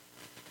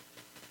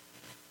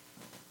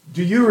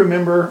Do you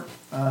remember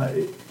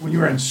when you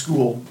were in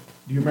school,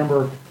 do you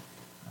remember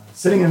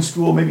sitting in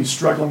school, maybe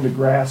struggling to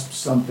grasp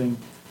something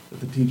that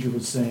the teacher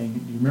was saying?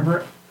 Do you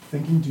remember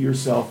thinking to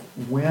yourself,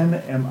 when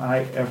am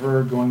I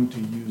ever going to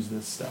use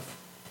this stuff?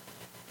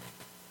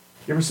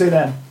 You ever say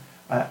that?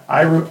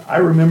 I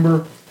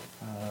remember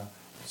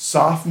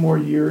sophomore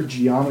year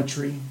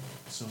geometry.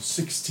 So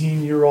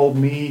 16-year-old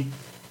me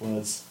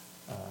was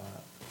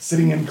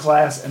sitting in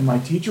class, and my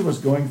teacher was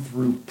going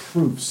through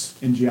proofs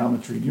in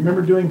geometry. Do you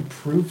remember doing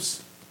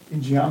proofs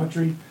in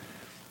geometry?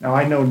 Now,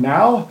 I know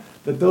now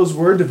that those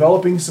were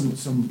developing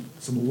some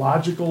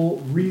logical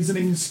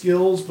reasoning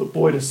skills, but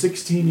boy, to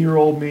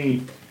 16-year-old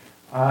me,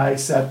 I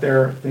sat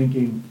there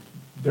thinking,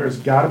 there's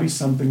got to be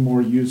something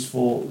more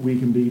useful we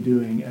can be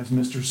doing, as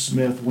Mr.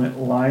 Smith went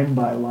line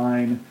by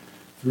line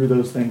through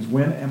those things.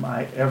 When am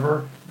I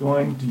ever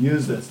going to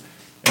use this?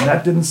 And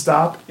that didn't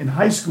stop in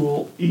high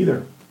school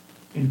either.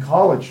 In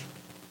college,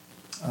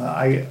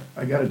 I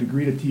got a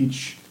degree to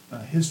teach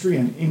history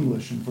and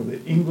English, and for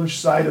the English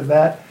side of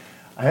that,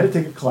 I had to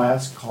take a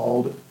class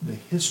called The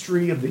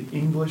History of the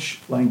English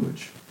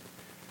Language.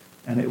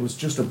 And it was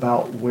just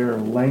about where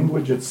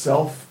language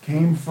itself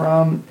came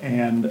from,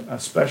 and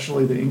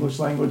especially the English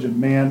language,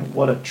 and man,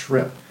 what a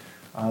trip.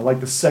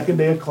 Like the second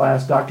day of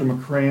class, Dr.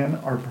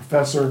 McCran, our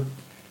professor,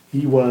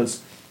 he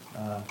was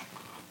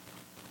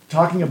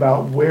talking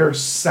about where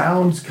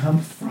sounds come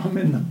from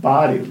in the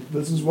body.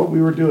 This is what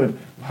we were doing,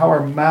 how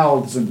our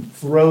mouths and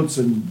throats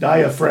and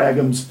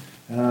diaphragms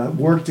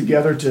work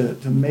together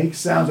to make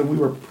sounds, and we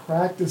were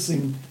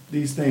practicing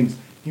these things.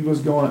 He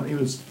was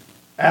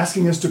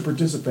asking us to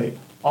participate.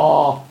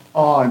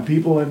 And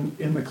people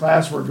in the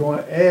class were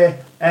going,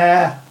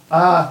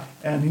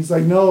 and he's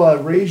like,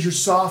 no, raise your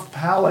soft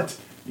palate,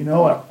 and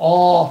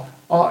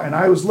and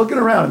I was looking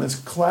around in this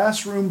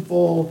classroom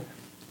full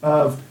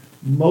of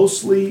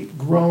mostly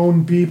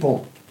grown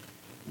people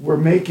were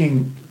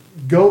making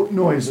goat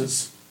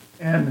noises,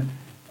 and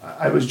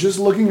I was just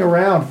looking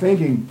around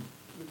thinking,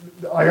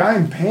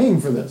 I'm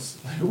paying for this.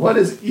 What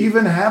is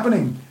even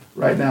happening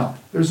right now?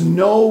 There's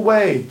no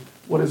way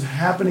what is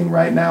happening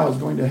right now is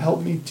going to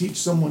help me teach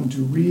someone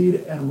to read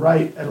and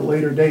write at a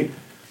later date.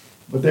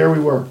 But there we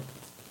were.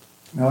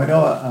 Now I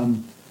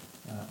know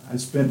I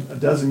spent a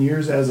dozen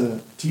years as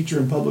a teacher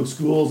in public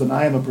schools, and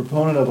I am a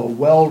proponent of a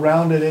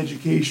well-rounded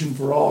education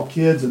for all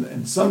kids.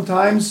 And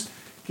sometimes,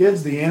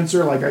 kids, the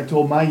answer, like I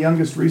told my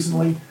youngest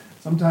recently,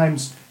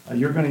 sometimes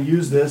you're going to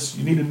use this,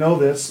 you need to know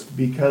this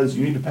because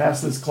you need to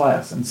pass this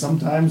class. And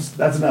sometimes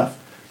that's enough.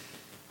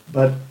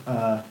 But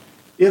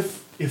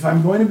if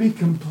I'm going to be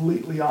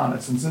completely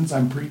honest, and since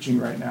I'm preaching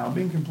right now,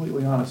 being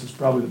completely honest is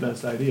probably the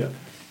best idea.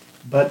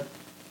 But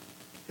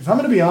if I'm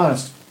going to be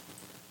honest,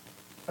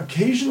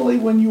 occasionally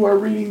when you are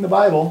reading the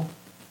Bible,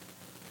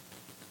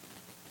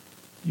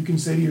 you can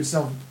say to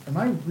yourself, am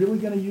I really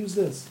going to use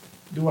this?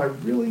 Do I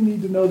really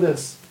need to know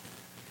this?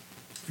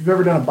 If you've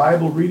ever done a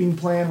Bible reading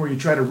plan where you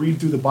try to read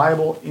through the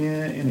Bible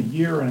in a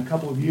year or in a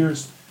couple of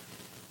years,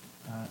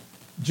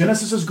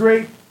 Genesis is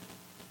great,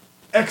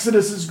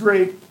 Exodus is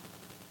great,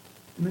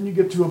 and then you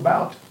get to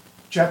about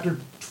chapter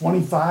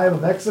 25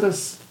 of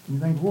Exodus, and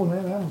you think, oh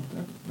man,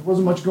 there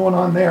wasn't much going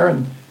on there,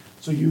 and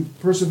so you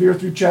persevere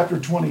through chapter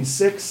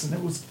 26, and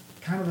it was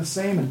kind of the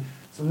same. And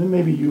so then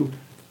maybe you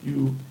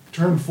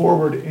turn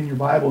forward in your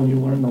Bible and you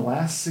learn the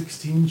last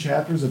 16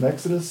 chapters of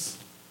Exodus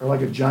are like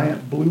a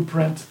giant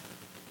blueprint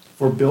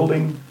for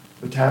building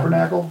the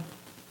tabernacle.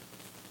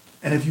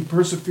 And if you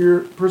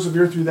persevere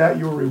through that,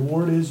 your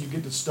reward is you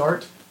get to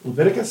start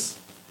Leviticus.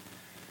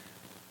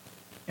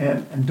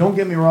 And don't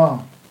get me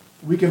wrong,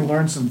 we can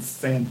learn some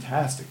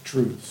fantastic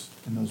truths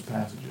in those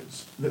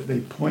passages. That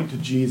they point to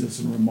Jesus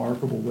in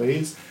remarkable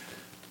ways.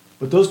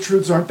 But those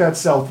truths aren't that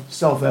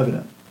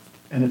self-evident.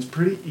 And it's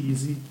pretty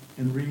easy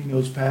in reading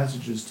those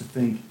passages to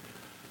think,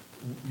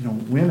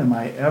 when am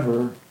I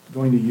ever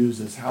going to use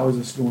this? How is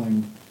this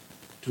going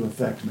to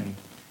affect me?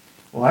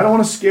 Well, I don't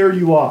want to scare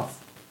you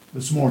off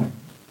this morning,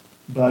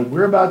 but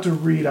we're about to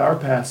read our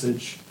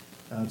passage.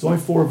 It's only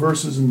 4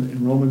 verses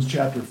in Romans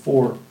chapter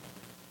 4.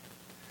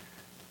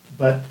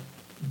 But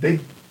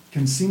they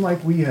can seem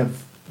like we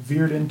have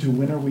veered into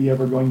when are we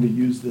ever going to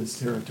use this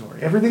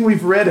territory. Everything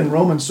we've read in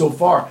Romans so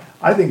far,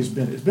 I think it's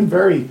been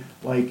very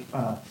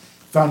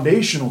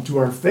foundational to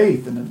our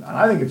faith, and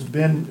I think it's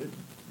been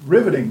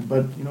riveting.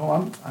 But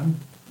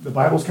the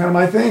Bible's kind of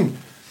my thing.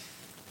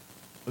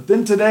 But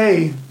then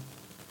today,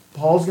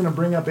 Paul's going to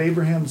bring up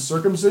Abraham's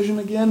circumcision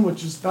again,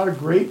 which is not a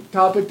great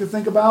topic to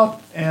think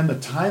about, and the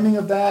timing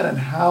of that, and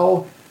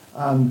how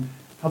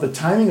the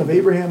timing of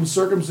Abraham's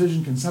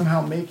circumcision can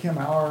somehow make him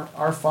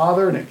our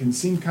father, and it can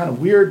seem kind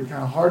of weird and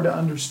kind of hard to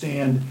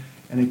understand,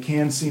 and it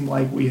can seem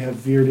like we have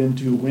veered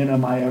into when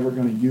am I ever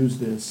going to use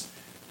this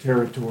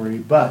territory.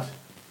 But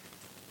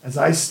as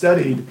I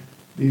studied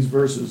these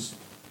verses,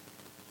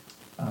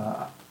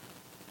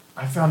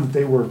 I found that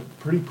they were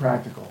pretty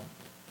practical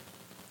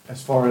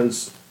as far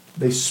as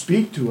they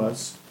speak to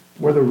us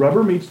where the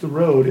rubber meets the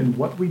road in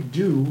what we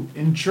do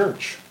in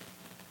church.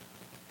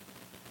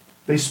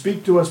 They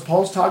speak to us,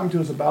 Paul's talking to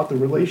us about the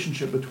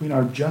relationship between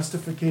our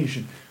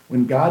justification,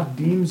 when God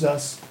deems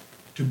us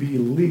to be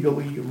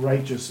legally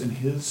righteous in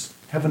his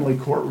heavenly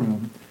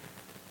courtroom,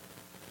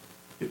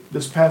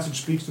 this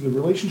passage speaks to the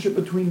relationship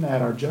between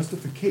that, our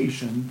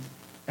justification,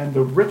 and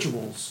the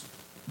rituals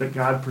that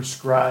God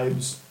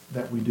prescribes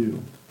that we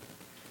do.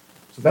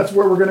 So that's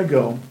where we're going to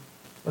go.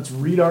 Let's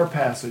read our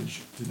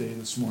passage today,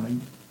 this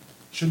morning.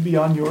 It should be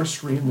on your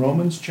screen,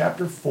 Romans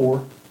chapter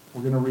 4.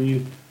 We're going to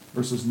read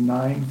verses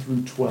 9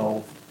 through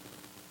 12.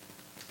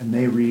 And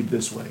they read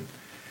this way.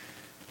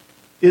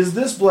 Is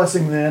this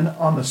blessing then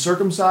on the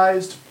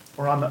circumcised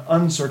or on the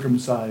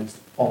uncircumcised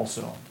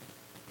also?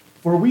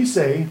 For we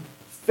say,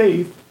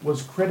 faith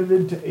was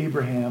credited to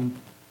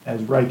Abraham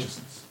as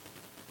righteousness.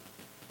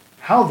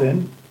 How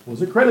then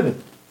was it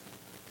credited?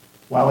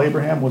 While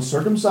Abraham was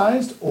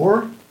circumcised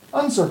or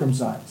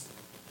uncircumcised?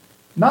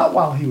 Not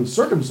while he was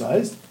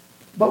circumcised,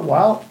 but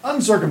while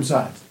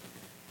uncircumcised.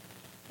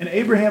 And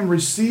Abraham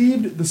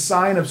received the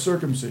sign of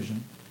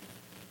circumcision,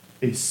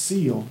 a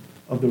seal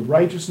of the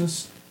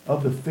righteousness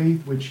of the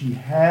faith which he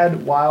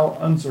had while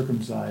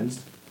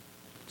uncircumcised,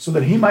 so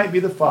that he might be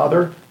the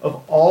father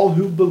of all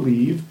who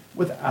believe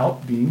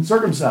without being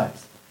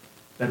circumcised,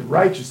 that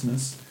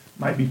righteousness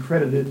might be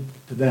credited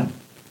to them.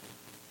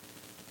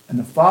 And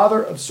the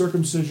father of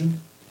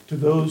circumcision to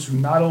those who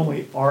not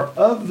only are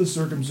of the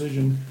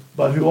circumcision,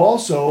 but who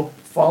also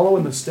follow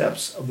in the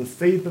steps of the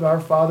faith of our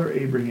father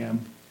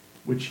Abraham,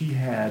 which he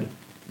had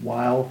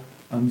while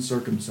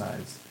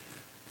uncircumcised.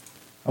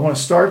 I want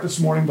to start this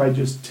morning by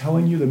just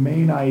telling you the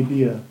main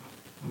idea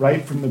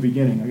right from the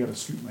beginning. I got to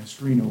scoot my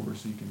screen over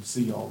so you can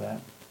see all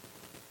that.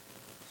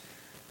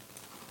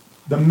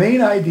 The main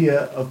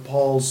idea of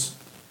Paul's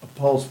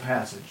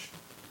passage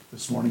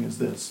this morning is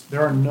this: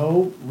 there are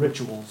no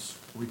rituals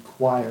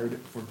required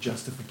for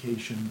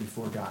justification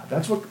before God.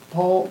 That's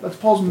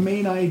Paul's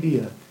main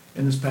idea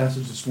in this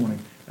passage this morning.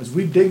 As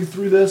we dig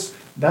through this,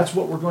 that's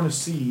what we're going to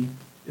see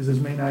is his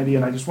main idea,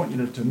 and I just want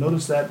you to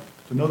notice that,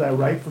 to know that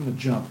right from the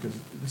jump, because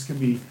this can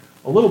be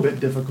a little bit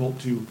difficult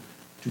to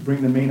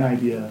bring the main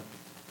idea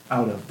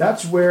out of.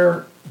 That's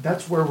where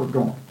we're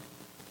going.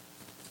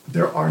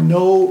 There are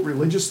no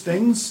religious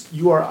things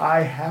you or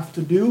I have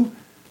to do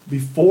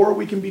before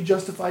we can be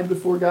justified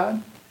before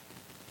God.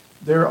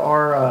 There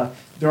are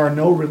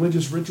no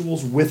religious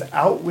rituals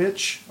without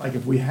which, like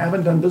if we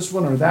haven't done this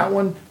one or that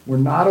one, we're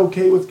not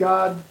okay with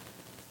God.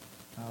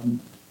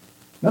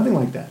 Nothing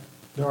like that.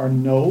 There are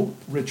no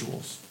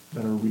rituals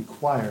that are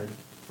required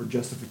for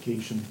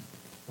justification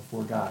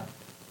before God.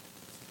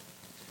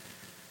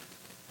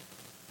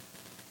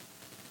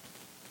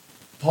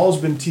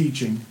 Paul's been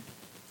teaching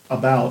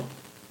about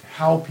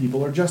how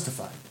people are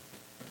justified.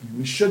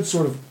 We should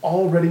sort of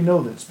already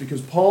know this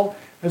because Paul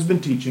has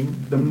been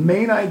teaching. The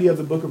main idea of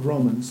the book of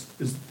Romans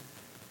is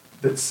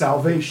that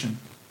salvation,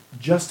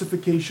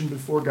 justification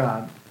before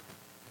God,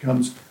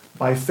 comes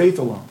by faith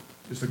alone.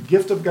 It's a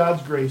gift of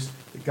God's grace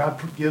that God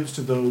gives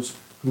to those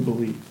who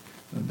believe.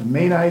 The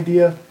main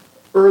idea,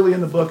 early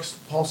in the books,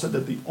 Paul said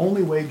that the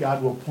only way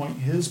God will point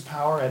his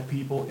power at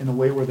people in a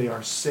way where they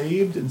are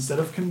saved instead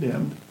of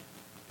condemned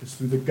is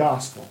through the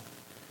gospel.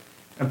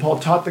 And Paul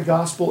taught the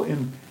gospel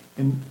in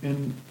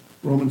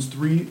Romans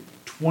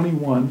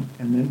 3:21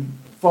 and then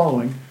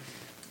following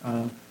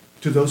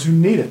to those who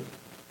need it.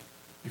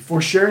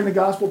 Before sharing the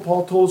gospel,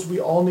 Paul told us we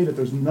all need it.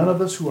 There's none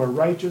of us who are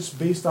righteous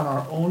based on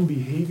our own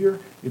behavior.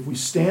 If we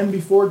stand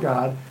before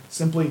God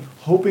simply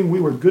hoping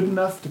we were good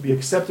enough to be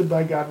accepted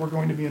by God, we're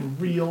going to be in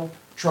real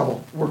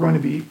trouble. We're going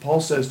to be,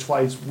 Paul says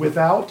twice,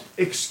 without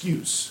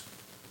excuse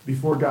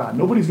before God.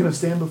 Nobody's going to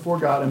stand before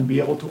God and be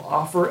able to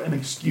offer an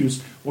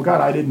excuse. Well,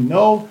 God, I didn't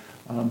know.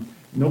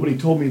 Nobody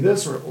told me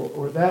this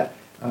or that.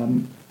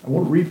 I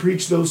won't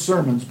re-preach those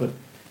sermons, but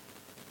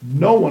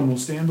no one will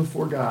stand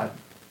before God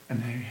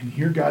and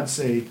hear God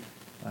say,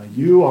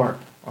 you are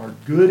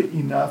good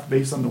enough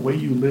based on the way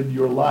you lived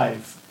your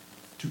life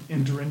to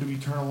enter into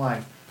eternal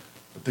life.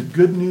 But the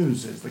good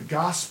news is, the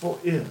gospel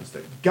is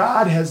that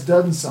God has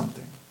done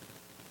something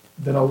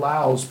that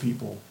allows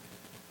people,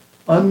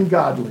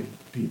 ungodly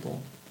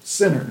people,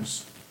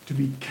 sinners, to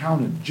be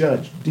counted,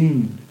 judged,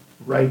 deemed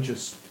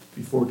righteous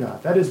before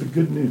God. That is the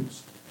good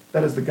news.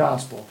 That is the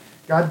gospel.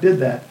 God did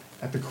that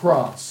at the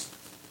cross.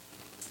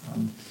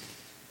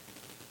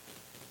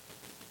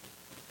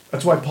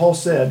 That's why Paul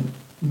said,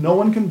 no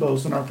one can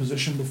boast in our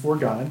position before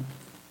God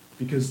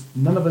because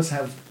none of us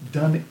have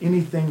done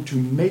anything to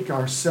make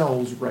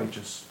ourselves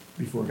righteous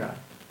before God.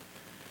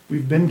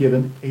 We've been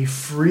given a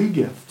free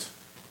gift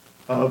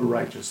of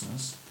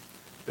righteousness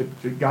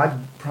that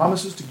God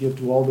promises to give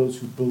to all those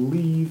who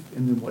believe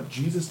in what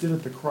Jesus did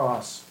at the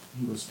cross.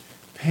 He was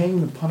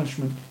paying the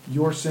punishment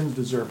your sins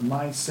deserve,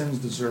 my sins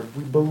deserve.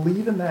 We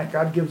believe in that.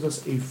 God gives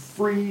us a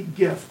free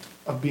gift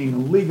of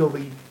being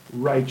legally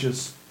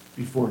righteous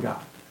before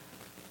God.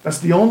 That's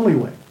the only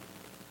way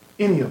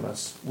any of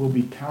us will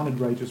be counted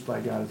righteous by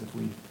God, is if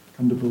we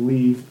come to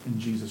believe in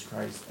Jesus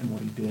Christ and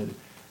what he did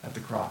at the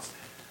cross.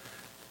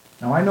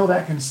 Now, I know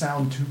that can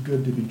sound too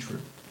good to be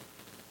true.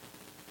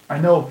 I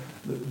know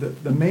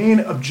the main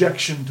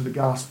objection to the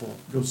gospel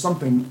goes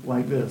something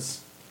like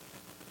this.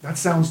 That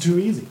sounds too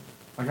easy.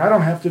 Like, I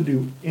don't have to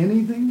do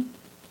anything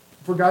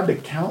for God to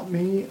count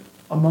me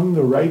among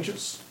the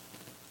righteous.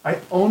 I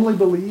only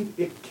believe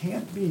it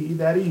can't be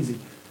that easy.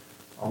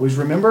 Always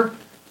remember,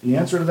 the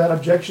answer to that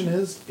objection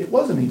is it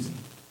wasn't easy.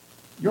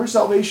 Your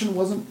salvation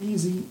wasn't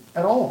easy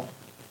at all.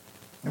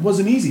 It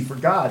wasn't easy for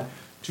God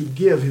to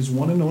give his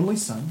one and only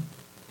Son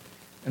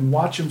and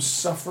watch him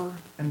suffer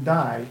and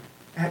die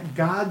at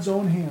God's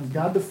own hands.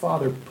 God the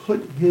Father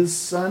put his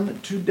Son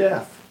to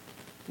death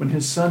when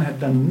his Son had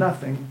done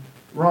nothing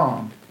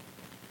wrong.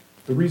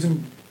 The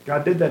reason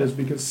God did that is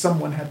because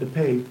someone had to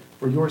pay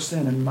for your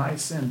sin and my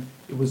sin.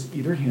 It was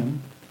either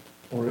him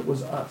or it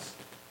was us.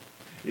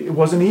 It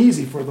wasn't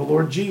easy for the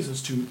Lord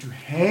Jesus to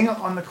hang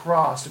on the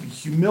cross, to be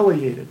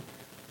humiliated.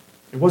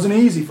 It wasn't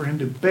easy for him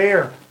to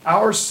bear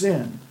our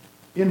sin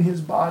in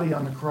his body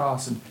on the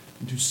cross and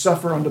to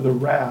suffer under the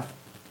wrath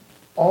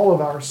all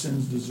of our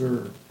sins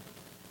deserve.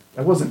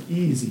 That wasn't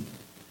easy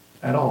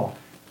at all.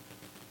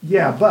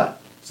 Yeah,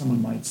 but,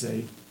 someone might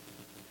say,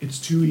 it's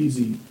too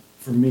easy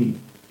for me.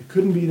 It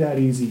couldn't be that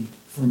easy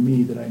for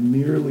me that I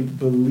merely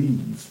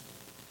believe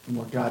in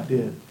what God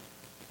did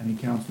and he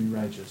counts me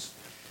righteous.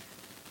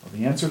 Well,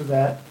 the answer to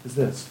that is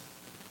this.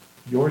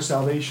 Your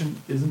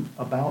salvation isn't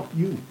about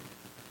you.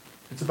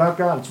 It's about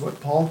God. It's what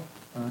Paul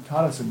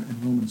taught us in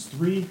Romans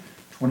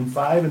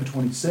 3:25 and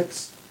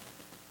 26.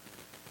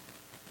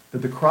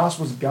 That the cross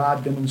was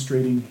God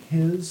demonstrating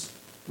his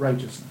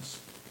righteousness.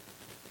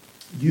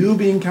 You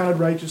being counted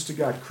righteous to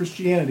God.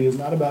 Christianity is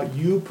not about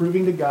you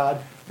proving to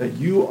God that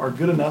you are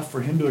good enough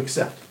for him to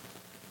accept.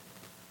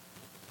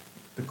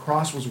 The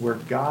cross was where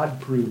God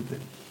proved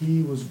that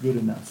he was good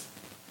enough.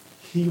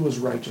 He was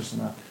righteous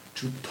enough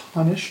to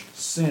punish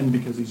sin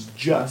because he's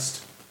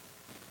just,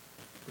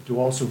 but to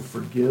also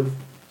forgive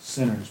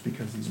sinners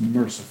because he's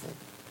merciful.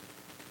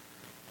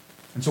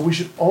 And so we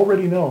should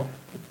already know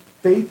that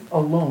faith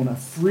alone, a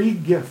free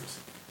gift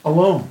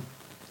alone,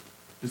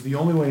 is the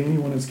only way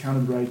anyone is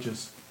counted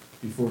righteous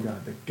before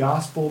God. The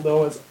gospel,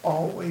 though, has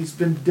always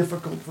been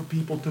difficult for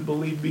people to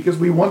believe because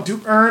we want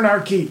to earn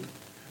our keep.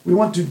 We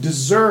want to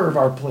deserve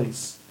our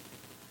place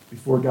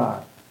before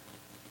God.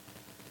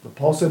 But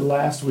Paul said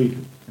last week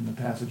in the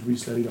passage we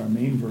studied, our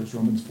main verse,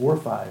 Romans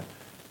 4:5,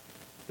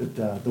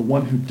 that the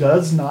one who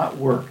does not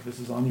work, this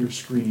is on your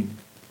screen,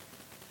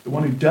 the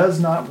one who does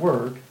not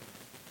work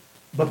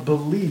but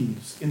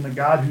believes in the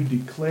God who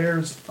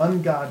declares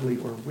ungodly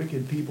or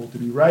wicked people to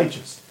be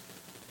righteous,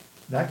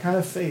 that kind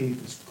of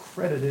faith is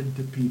credited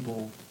to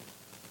people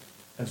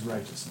as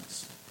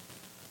righteousness.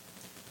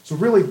 So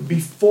really,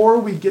 before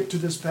we get to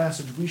this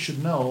passage, we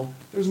should know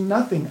there's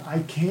nothing I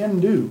can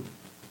do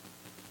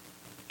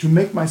to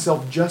make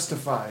myself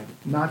justified,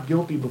 not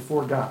guilty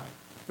before God.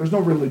 There's no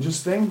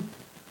religious thing.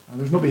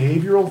 There's no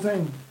behavioral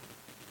thing.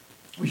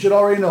 We should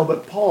already know,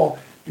 but Paul,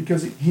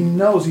 because he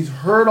knows, he's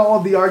heard all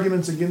of the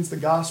arguments against the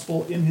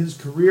gospel in his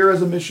career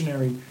as a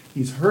missionary,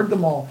 he's heard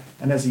them all,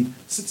 and as he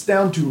sits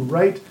down to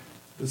write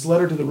this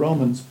letter to the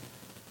Romans,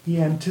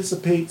 he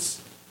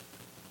anticipates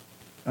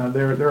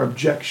their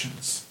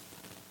objections.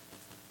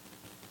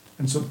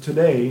 And so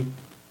today,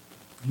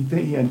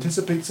 he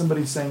anticipates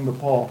somebody saying to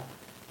Paul,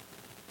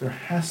 there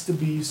has to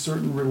be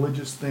certain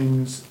religious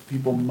things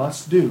people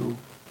must do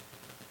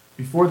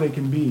before they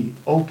can be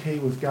okay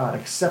with God,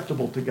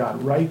 acceptable to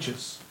God,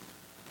 righteous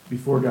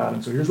before God.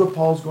 And so here's what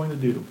Paul's going to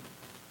do.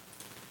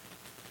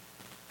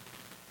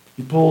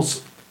 He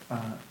pulls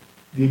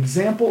the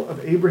example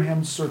of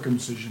Abraham's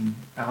circumcision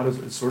out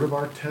as sort of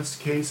our test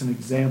case and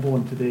example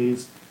in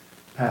today's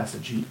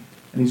passage.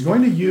 And he's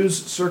going to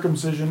use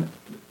circumcision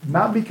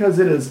not because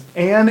it is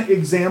an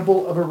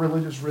example of a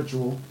religious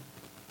ritual.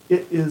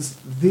 It is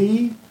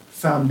the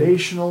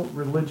foundational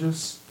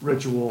religious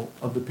ritual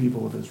of the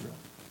people of Israel.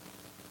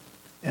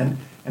 And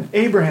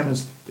Abraham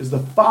is the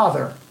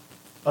father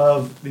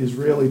of the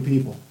Israeli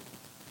people.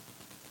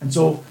 And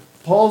so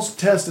Paul's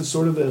test is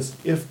sort of this.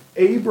 If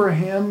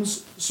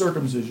Abraham's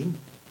circumcision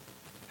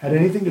had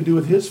anything to do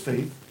with his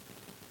faith,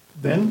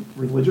 then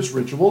religious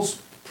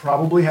rituals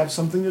probably have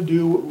something to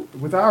do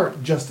with our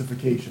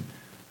justification.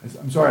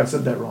 I'm sorry, I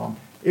said that wrong.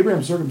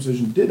 Abraham's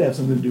circumcision did have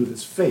something to do with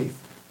his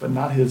faith, but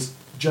not his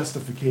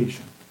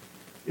justification.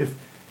 If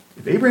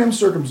Abraham's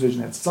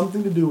circumcision had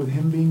something to do with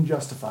him being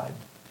justified,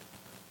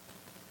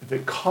 if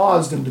it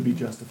caused him to be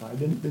justified,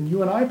 then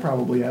you and I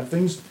probably have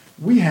things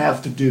we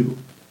have to do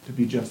to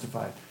be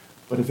justified.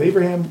 But if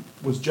Abraham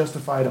was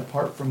justified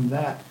apart from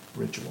that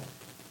ritual,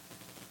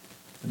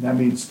 then that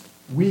means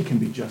we can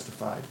be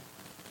justified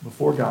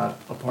before God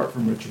apart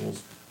from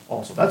rituals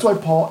also. That's why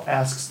Paul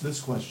asks this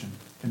question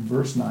in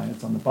verse 9.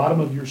 It's on the bottom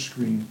of your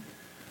screen.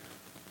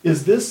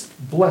 Is this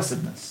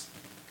blessedness,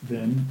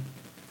 then,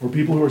 for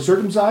people who are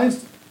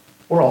circumcised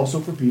or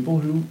also for people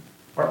who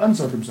are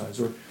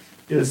uncircumcised? Or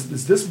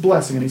is this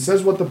blessing, and he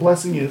says what the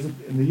blessing is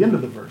in the end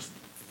of the verse,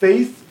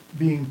 faith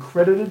being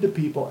credited to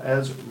people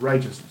as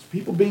righteousness,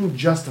 people being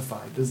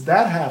justified. Does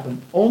that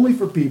happen only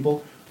for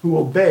people who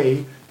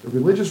obey the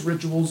religious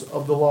rituals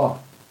of the law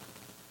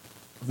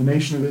of the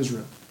nation of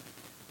Israel?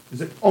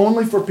 Is it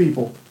only for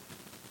people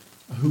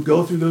who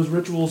go through those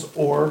rituals,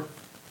 or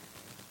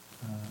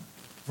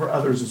for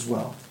others as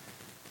well?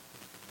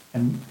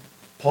 And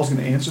Paul's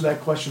going to answer that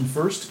question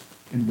first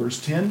in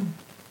verse 10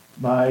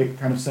 by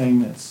kind of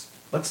saying this.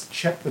 Let's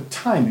check the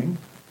timing.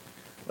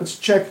 Let's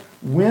check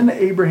when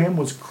Abraham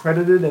was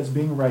credited as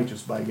being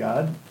righteous by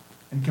God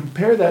and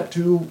compare that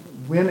to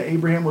when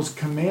Abraham was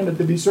commanded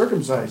to be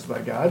circumcised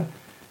by God.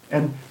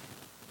 And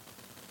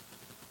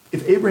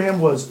if Abraham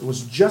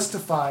was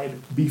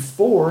justified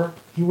before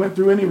he went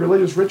through any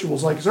religious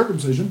rituals like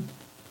circumcision,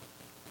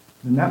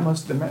 then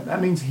that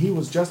means he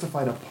was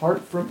justified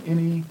apart from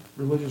any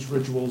religious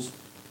rituals.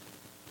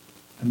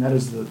 And that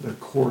is the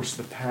course,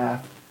 the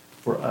path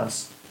for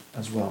us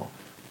as well.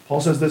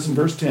 Paul says this in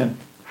verse 10,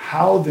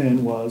 how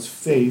then was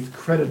faith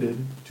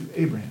credited to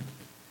Abraham?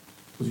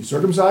 Was he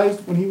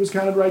circumcised when he was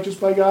counted righteous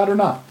by God or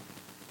not?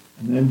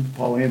 And then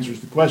Paul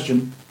answers the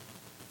question,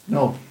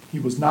 no, he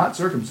was not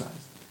circumcised.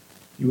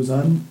 He was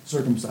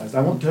uncircumcised.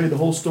 I won't tell you the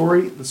whole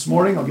story this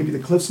morning. I'll give you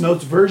the Cliff's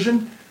Notes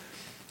version.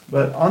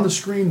 But on the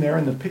screen there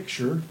in the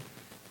picture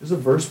is a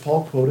verse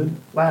Paul quoted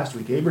last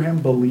week. Abraham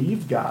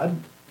believed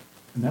God,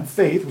 and that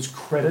faith was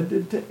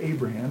credited to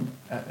Abraham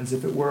as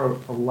if it were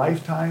a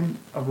lifetime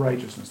of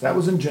righteousness. That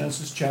was in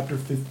Genesis chapter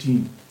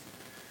 15.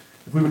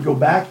 If we would go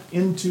back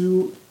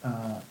into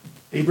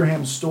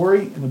Abraham's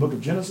story in the book of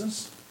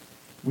Genesis,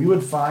 we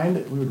would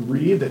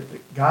read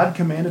that God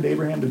commanded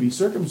Abraham to be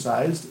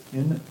circumcised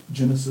in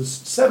Genesis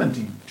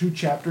 17, 2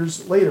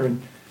 chapters later.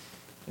 And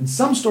in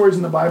some stories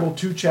in the Bible,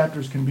 2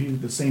 chapters can be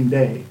the same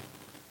day,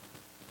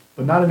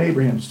 but not in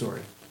Abraham's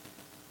story.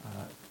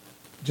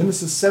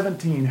 Genesis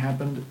 17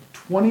 happened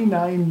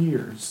 29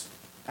 years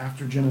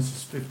after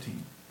Genesis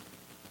 15,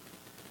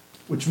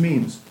 which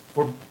means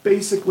for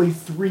basically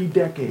 3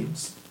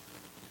 decades,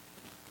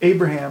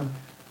 Abraham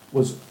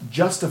was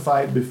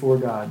justified before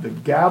God. The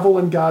gavel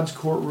in God's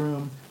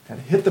courtroom had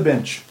hit the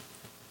bench,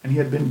 and he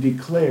had been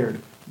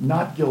declared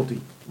not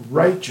guilty,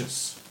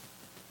 righteous,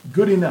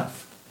 good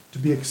enough to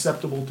be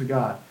acceptable to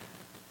God.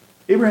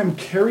 Abraham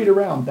carried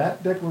around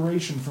that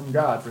declaration from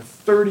God for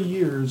 30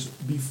 years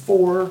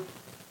before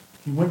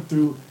he went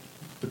through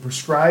the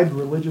prescribed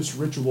religious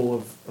ritual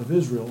of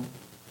Israel,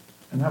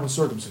 and that was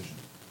circumcision.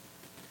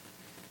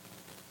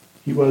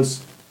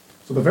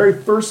 So the very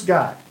first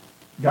guy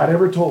God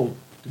ever told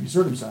to be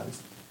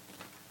circumcised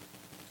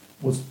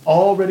was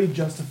already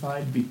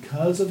justified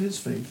because of his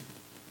faith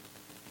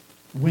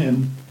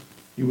when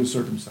he was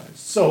circumcised.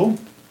 So,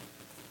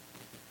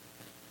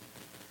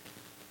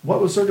 what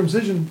was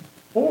circumcision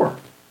for?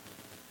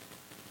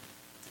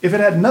 If it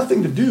had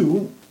nothing to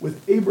do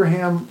with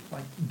Abraham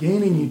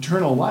gaining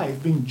eternal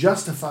life, being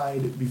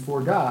justified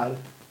before God,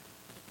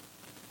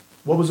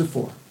 what was it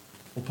for?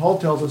 Well, Paul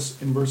tells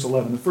us in verse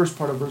 11, the first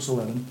part of verse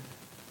 11,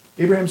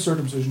 Abraham's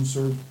circumcision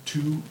served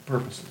 2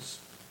 purposes.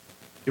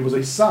 It was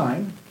a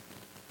sign,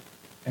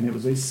 and it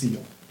was a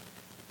seal.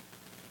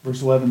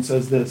 Verse 11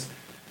 says this,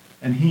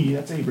 and he,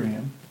 that's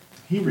Abraham,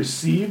 he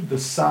received the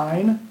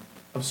sign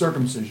of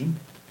circumcision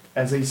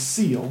as a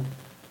seal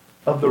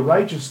of the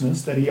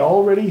righteousness that he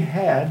already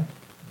had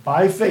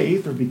by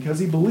faith, or because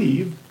he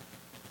believed,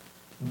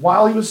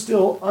 while he was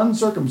still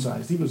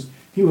uncircumcised.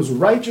 He was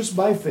righteous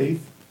by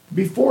faith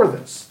before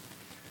this.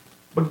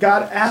 But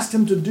God asked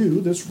him to do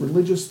this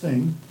religious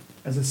thing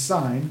as a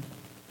sign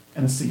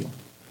and a seal.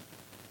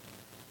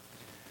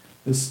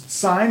 This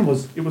sign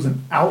was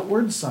an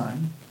outward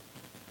sign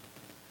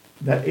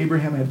that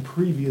Abraham had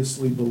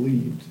previously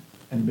believed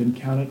and been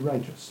counted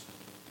righteous.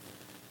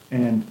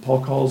 And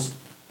Paul calls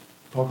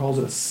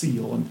it a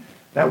seal. And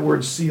that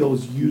word seal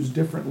is used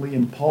differently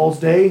in Paul's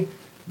day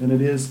than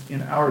it is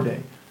in our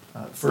day.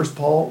 First,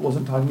 Paul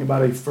wasn't talking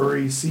about a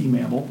furry sea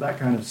mammal, that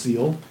kind of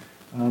seal.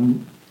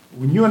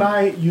 When you and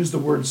I use the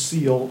word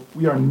seal,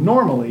 we are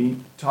normally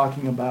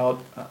talking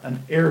about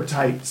an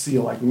airtight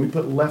seal. Like when we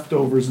put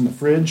leftovers in the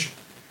fridge,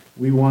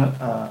 we want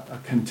a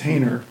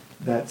container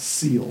that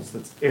seals,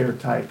 that's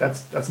airtight.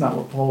 That's not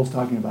what Paul is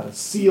talking about. A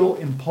seal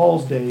in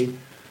Paul's day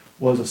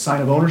was a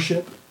sign of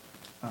ownership.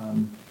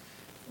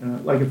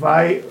 Like if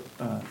I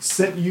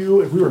sent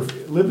you, if we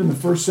lived in the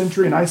first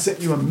century and I sent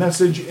you a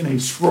message in a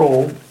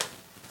scroll,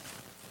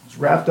 it's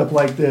wrapped up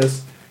like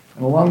this,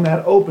 and along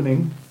that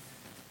opening,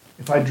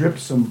 if I dripped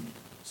some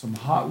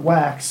hot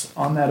wax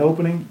on that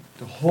opening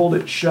to hold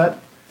it shut,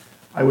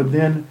 I would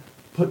then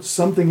put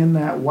something in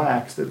that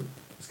wax that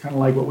is kind of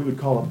like what we would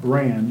call a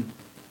brand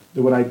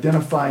that would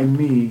identify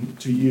me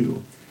to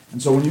you.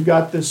 And so when you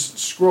got this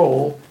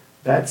scroll,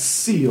 that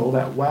seal,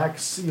 that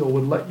wax seal,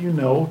 would let you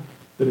know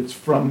that it's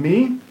from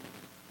me,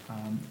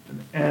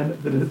 and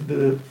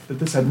that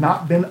this had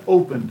not been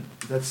opened.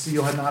 That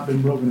seal had not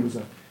been broken.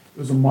 It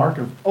was a mark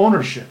of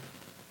ownership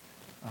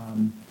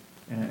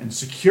and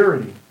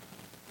security.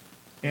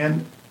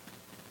 And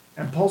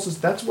Paul says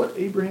that's what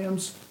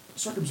Abraham's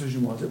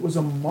circumcision was. It was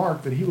a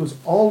mark that he was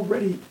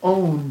already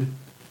owned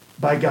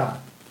by God.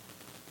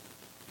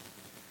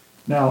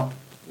 Now,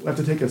 we have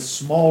to take a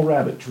small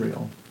rabbit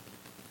trail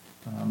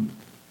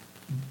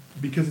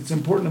because it's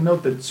important to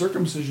note that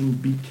circumcision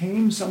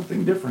became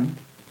something different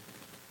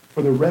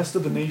for the rest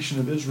of the nation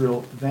of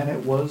Israel than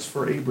it was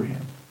for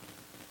Abraham.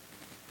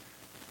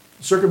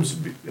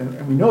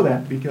 and we know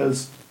that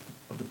because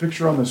of the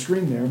picture on the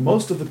screen there.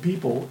 Most of the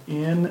people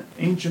in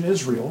ancient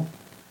Israel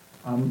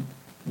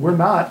were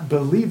not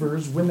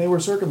believers when they were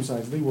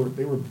circumcised. They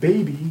were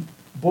baby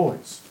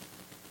boys.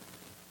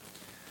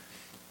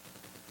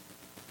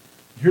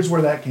 Here's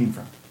where that came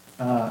from.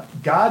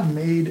 God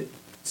made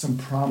some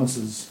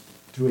promises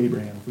to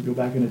Abraham. If we go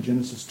back into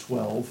Genesis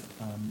 12,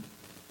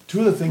 two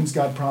of the things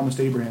God promised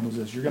Abraham was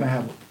this: you're going to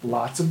have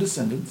lots of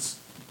descendants,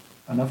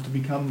 enough to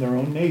become their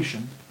own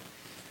nation.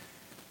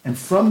 And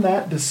from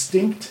that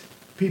distinct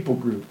people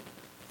group,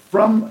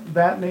 from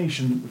that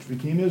nation, which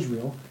became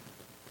Israel,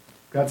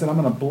 God said, I'm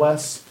going to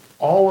bless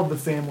all of the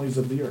families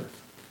of the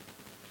earth.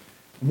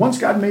 And once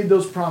God made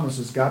those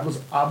promises, God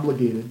was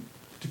obligated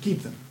to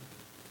keep them.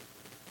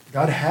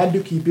 God had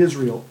to keep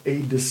Israel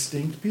a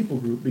distinct people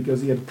group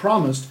because he had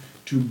promised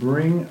to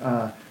bring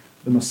the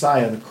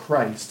Messiah, the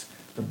Christ,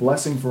 the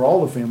blessing for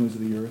all the families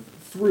of the earth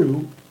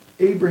through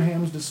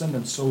Abraham's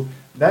descendants. So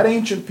that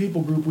ancient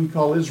people group we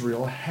call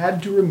Israel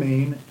had to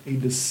remain a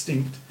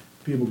distinct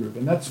people group.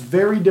 And that's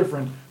very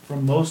different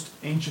from most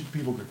ancient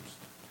people groups.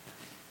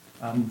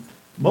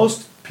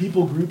 Most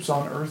people groups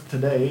on earth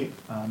today,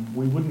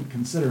 we wouldn't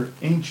consider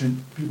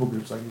ancient people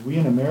groups. Like we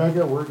in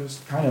America, we're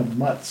just kind of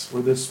mutts.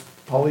 We're this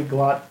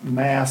polyglot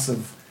mass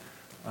of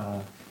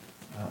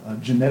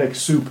genetic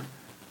soup.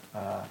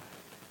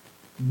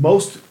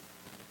 Most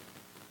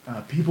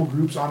people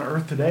groups on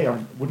earth today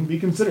wouldn't be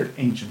considered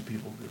ancient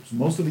people groups.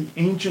 Most of the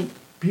ancient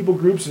people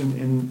groups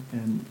in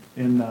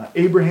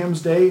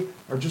Abraham's day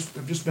have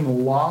just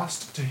been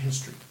lost to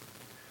history.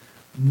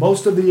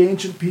 Most of the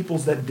ancient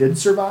peoples that did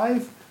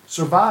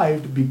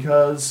survived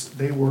because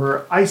they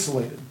were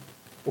isolated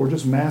or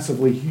just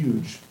massively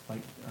huge.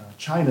 Like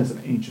China's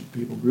an ancient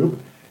people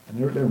group, and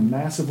they're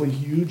massively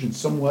huge and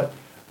somewhat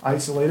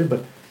isolated.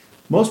 But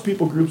most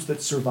people groups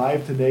that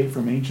survive today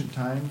from ancient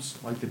times,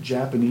 like the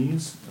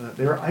Japanese,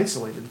 they're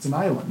isolated. It's an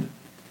island.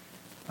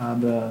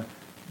 The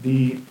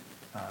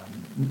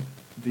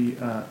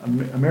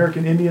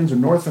American Indians or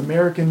North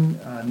American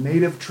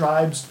native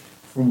tribes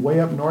from way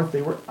up north,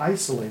 they were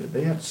isolated.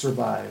 They had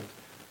survived.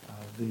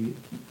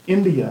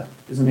 India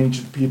is an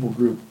ancient people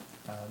group.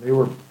 They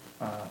were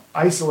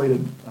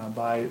isolated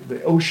by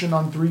the ocean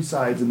on three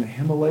sides and the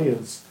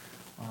Himalayas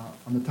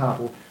on the top.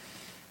 Well,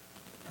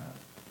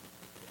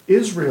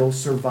 Israel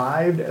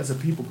survived as a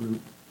people group,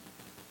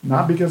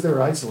 not because they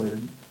were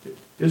isolated.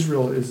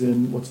 Israel is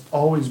in what's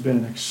always been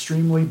an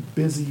extremely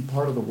busy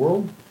part of the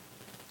world.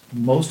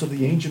 Most of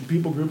the ancient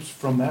people groups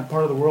from that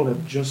part of the world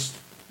have just,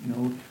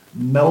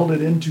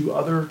 melded into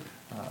other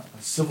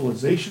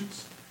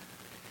civilizations.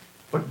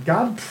 But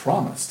God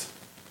promised.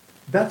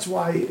 That's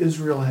why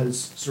Israel has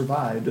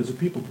survived as a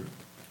people group,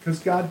 because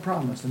God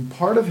promised. And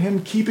part of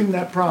him keeping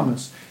that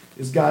promise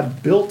is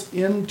God built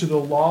into the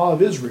law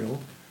of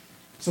Israel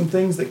some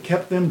things that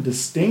kept them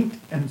distinct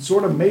and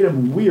sort of made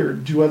them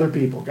weird to other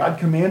people. God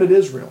commanded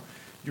Israel,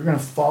 you're going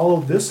to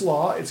follow this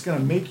law. It's going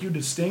to make you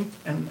distinct.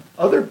 And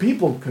other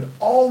people could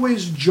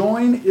always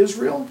join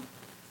Israel,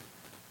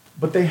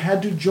 but they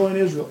had to join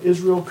Israel.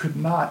 Israel could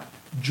not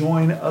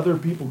join other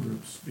people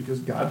groups because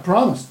God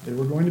promised they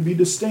were going to be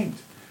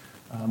distinct.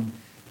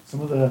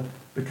 Some of the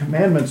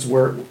commandments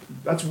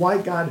that's why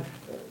God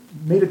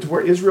made it to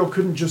where Israel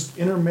couldn't just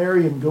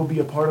intermarry and go be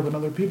a part of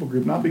another people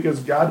group. Not because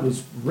God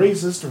was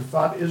racist or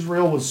thought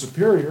Israel was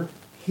superior.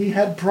 He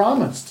had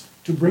promised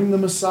to bring the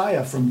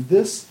Messiah from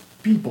this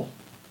people.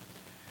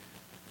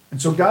 And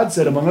so God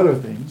said, among other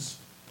things,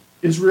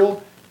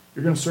 Israel,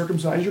 you're going to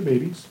circumcise your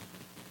babies.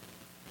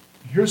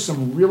 Here's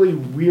some really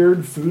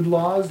weird food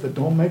laws that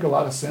don't make a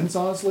lot of sense,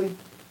 honestly.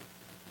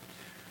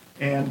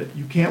 And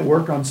you can't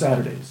work on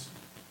Saturdays.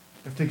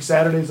 You have to take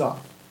Saturdays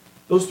off.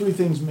 Those three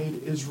things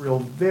made Israel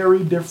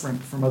very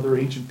different from other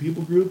ancient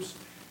people groups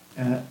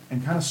and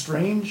kind of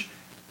strange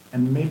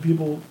and made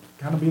people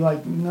kind of be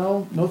like,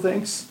 no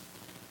thanks.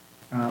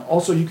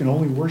 Also, you can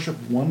only worship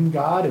one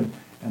God, and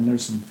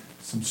there's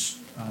some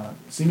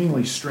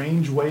seemingly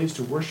strange ways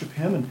to worship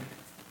him,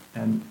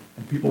 and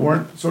people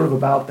weren't sort of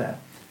about that.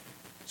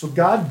 So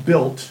God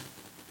built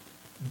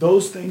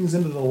those things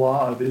into the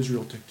law of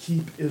Israel to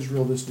keep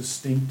Israel this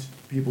distinct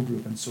people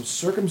group. And so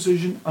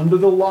circumcision under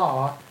the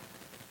law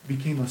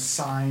became a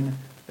sign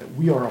that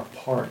we are a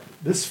part.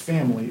 This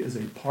family is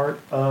a part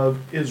of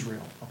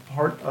Israel, a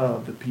part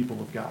of the people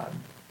of God.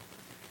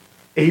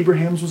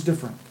 Abraham's was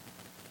different.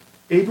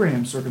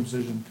 Abraham's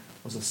circumcision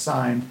was a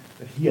sign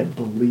that he had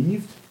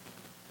believed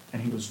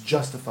and he was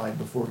justified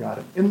before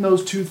God. And in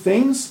those two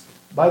things,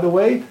 by the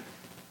way,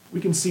 we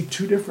can see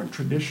two different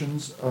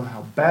traditions of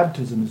how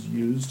baptism is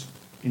used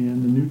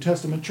in the New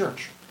Testament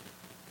church.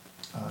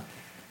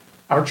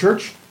 Our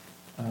church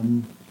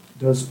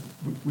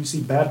we see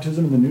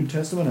baptism in the New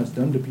Testament as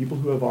done to people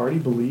who have already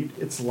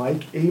believed. It's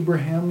like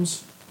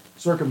Abraham's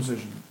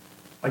circumcision.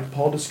 Like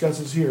Paul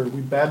discusses here,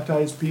 we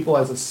baptize people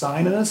as a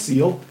sign and a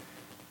seal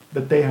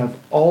that they have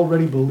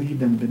already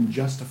believed and been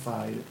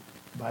justified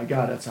by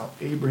God. That's how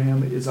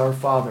Abraham is our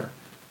father,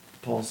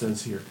 Paul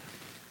says here.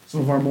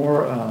 Some of our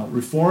more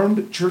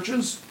Reformed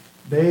churches,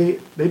 they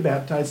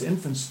baptized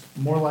infants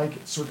more like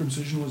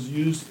circumcision was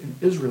used in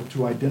Israel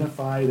to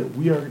identify that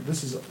we are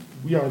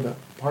the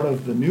part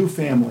of the new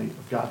family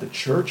of God, the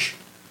church,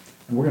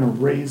 and we're going to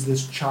raise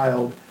this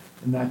child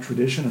in that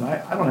tradition. And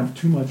I don't have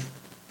too much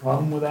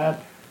problem with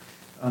that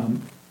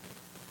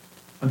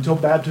until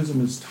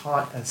baptism is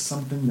taught as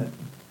something that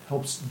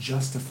helps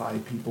justify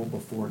people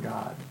before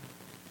God.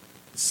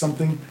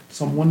 Something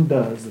someone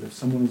does, that if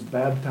someone is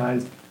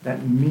baptized,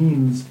 that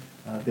means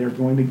they're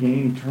going to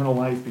gain eternal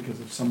life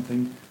because of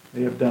something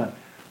they have done.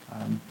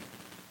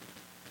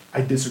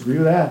 I disagree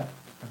with that.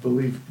 I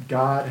believe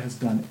God has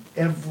done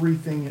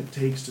everything it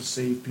takes to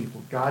save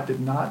people. God did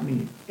not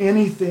need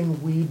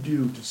anything we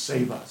do to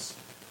save us.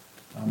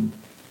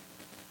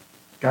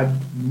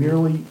 God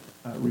merely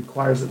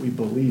requires that we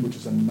believe, which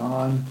is a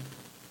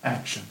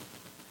non-action.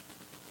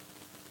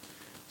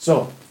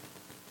 So,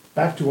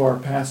 back to our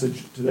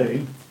passage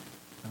today.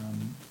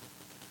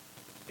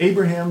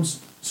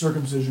 Abraham's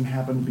circumcision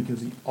happened because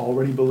he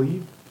already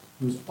believed.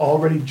 He was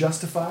already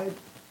justified.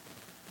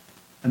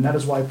 And that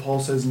is why Paul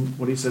says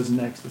what he says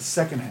next, the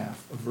second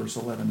half of verse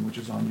 11, which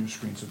is on your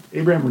screen. So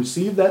Abraham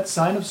received that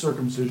sign of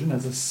circumcision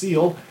as a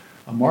seal,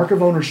 a mark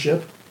of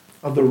ownership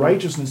of the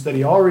righteousness that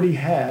he already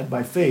had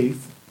by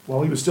faith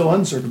while he was still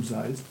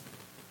uncircumcised.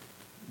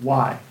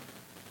 Why?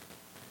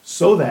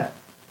 So that,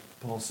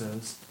 Paul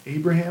says,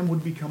 Abraham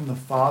would become the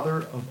father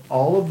of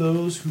all of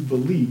those who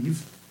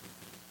believe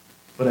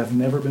but have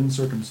never been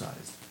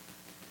circumcised,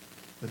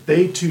 that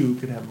they too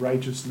could have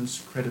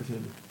righteousness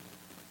credited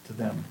to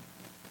them.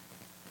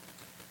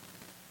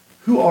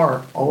 Who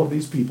are all of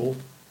these people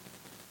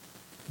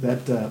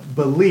that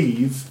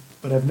believe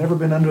but have never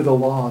been under the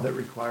law that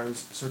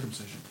requires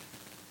circumcision?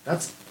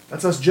 That's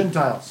us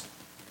Gentiles.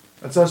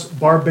 That's us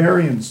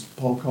barbarians,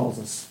 Paul calls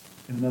us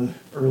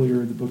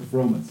earlier in the book of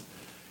Romans.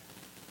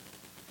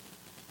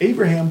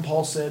 Abraham,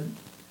 Paul said,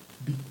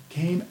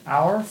 became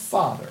our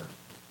father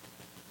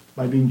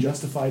by being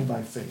justified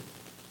by faith.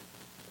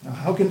 Now,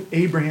 how can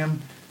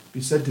Abraham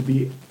be said to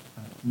be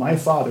my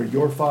father,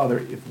 your father,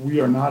 if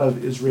we are not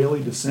of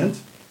Israeli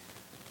descent?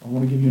 I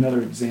want to give you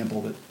another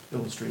example that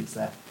illustrates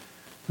that.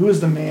 Who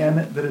is the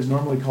man that is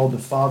normally called the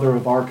father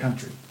of our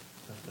country,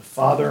 the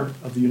father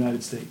of the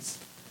United States?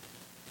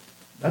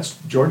 That's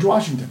George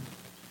Washington.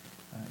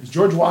 Is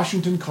George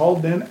Washington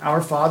called then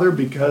our father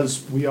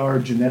because we are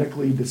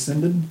genetically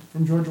descended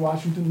from George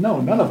Washington? No,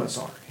 none of us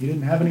are. He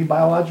didn't have any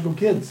biological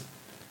kids.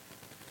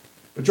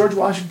 But George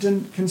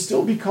Washington can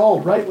still be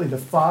called rightly the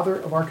father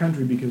of our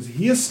country because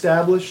he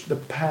established the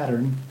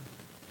pattern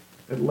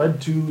that led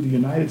to the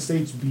United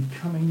States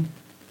becoming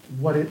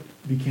what it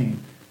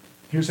became.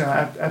 Here's how,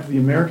 after the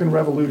American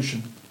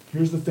Revolution,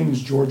 here's the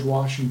things George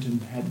Washington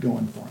had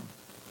going for him.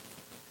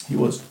 He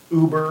was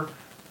uber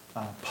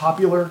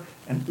popular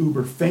and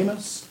uber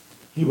famous.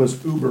 He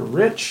was uber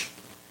rich,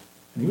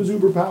 and he was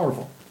uber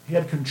powerful. He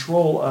had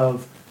control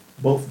of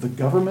both the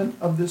government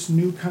of this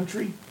new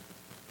country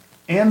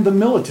and the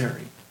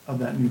military of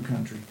that new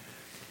country.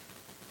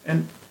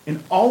 And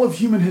in all of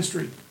human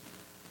history,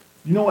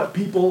 you know what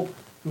people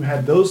who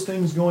had those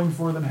things going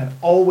for them had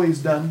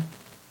always done?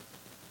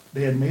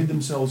 They had made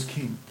themselves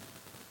king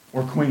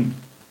or queen.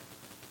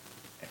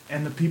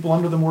 And the people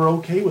under them were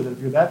okay with it. If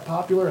you're that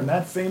popular and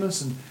that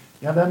famous and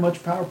you have that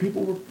much power,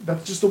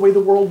 that's just the way the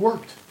world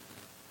worked.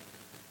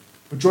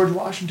 But George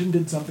Washington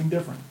did something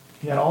different.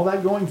 He had all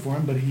that going for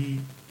him, but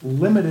he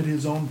limited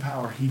his own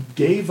power. He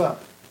gave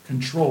up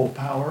control,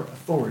 power,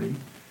 authority,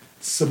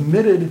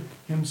 submitted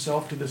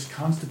himself to this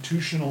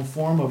constitutional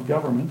form of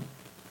government.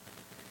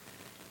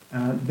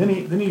 Then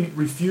he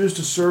refused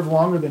to serve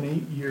longer than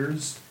 8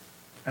 years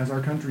as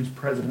our country's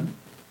president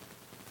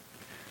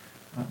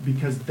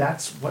because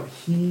that's what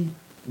he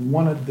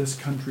wanted this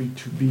country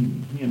to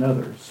be, he and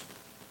others.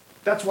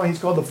 That's why he's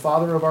called the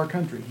father of our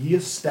country. He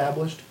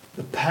established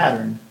the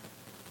pattern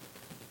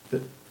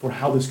for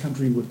how this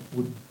country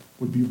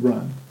would be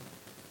run.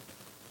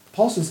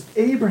 Paul says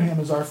Abraham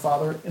is our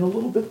father in a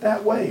little bit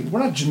that way. We're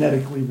not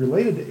genetically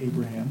related to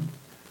Abraham.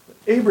 But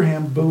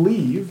Abraham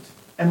believed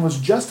and was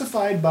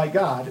justified by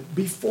God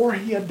before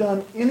he had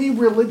done any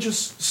religious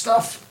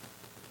stuff.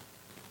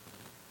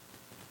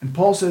 And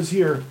Paul says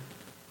here,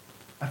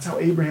 that's how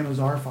Abraham is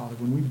our father.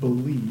 When we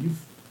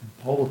believe, and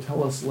Paul will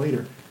tell us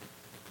later,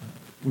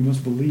 we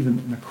must believe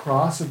in the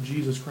cross of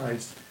Jesus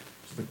Christ.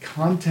 So the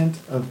content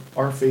of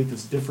our faith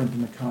is different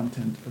than the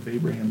content of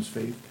Abraham's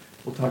faith.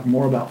 We'll talk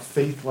more about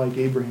faith like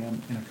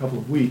Abraham in a couple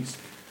of weeks.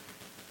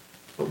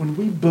 But when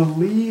we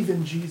believe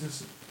in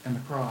Jesus and the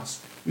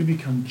cross, we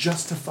become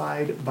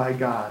justified by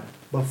God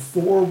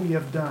before we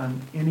have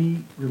done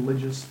any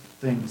religious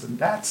things. And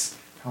that's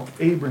how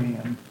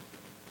Abraham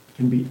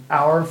can be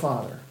our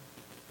father.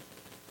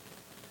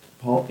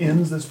 Paul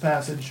ends this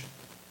passage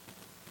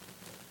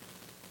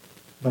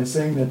by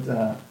saying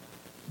that,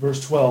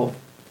 verse 12,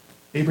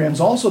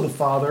 Abraham's also the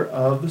father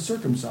of the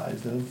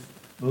circumcised, of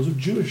those of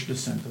Jewish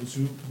descent, those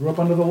who grew up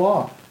under the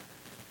law.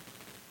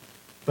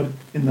 But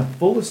in the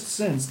fullest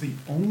sense, the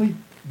only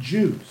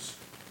Jews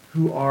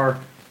who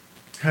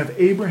have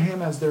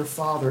Abraham as their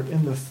father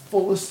in the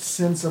fullest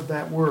sense of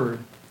that word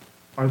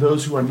are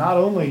those who are not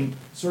only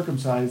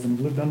circumcised and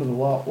lived under the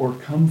law or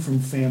come from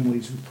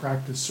families who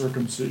practice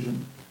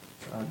circumcision.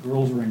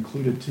 Girls are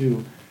included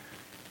too.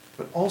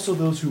 But also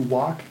those who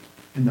walk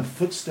in the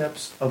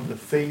footsteps of the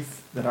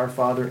faith that our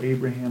father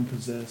Abraham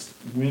possessed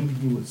when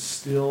he was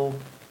still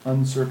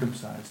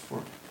uncircumcised.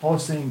 For Paul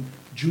is saying,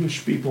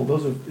 Jewish people,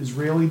 those of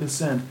Israeli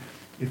descent,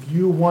 if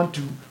you want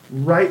to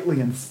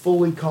rightly and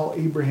fully call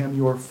Abraham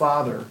your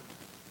father,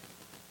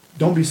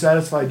 don't be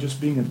satisfied just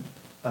being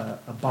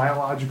a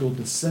biological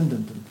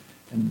descendant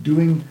and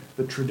doing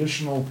the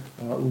traditional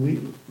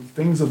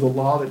things of the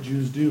law that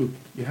Jews do.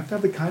 You have to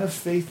have the kind of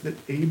faith that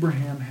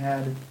Abraham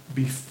had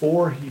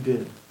before he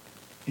did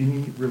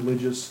any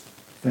religious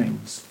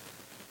things.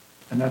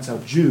 And that's how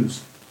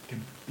Jews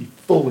can be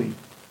fully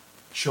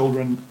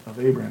children of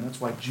Abraham.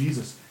 That's why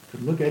Jesus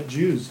could look at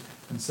Jews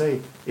and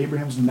say,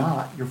 Abraham's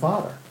not your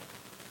father.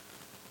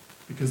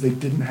 Because they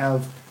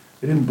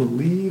didn't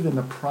believe in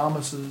the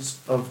promises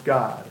of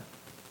God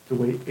the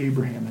way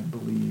Abraham had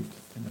believed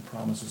in the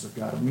promises of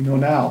God. And we know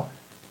now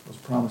those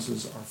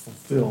promises are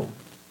fulfilled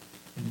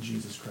in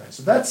Jesus Christ.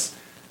 So that's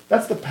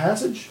the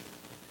passage.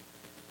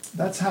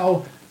 That's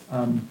how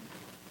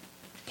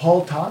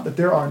Paul taught that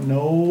there are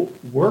no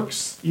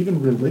works,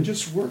 even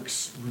religious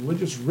works,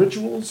 religious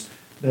rituals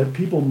that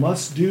people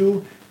must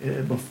do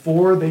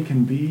before they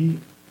can be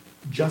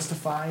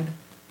justified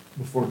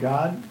before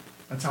God.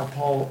 That's how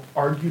Paul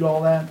argued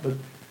all that. But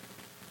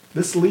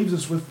this leaves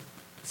us with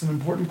some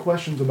important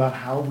questions about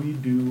how we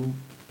do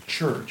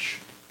church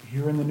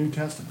here in the New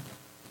Testament.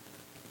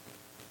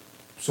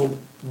 So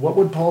what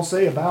would Paul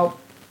say about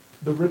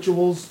the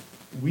rituals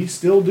we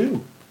still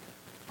do?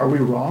 Are we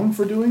wrong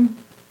for doing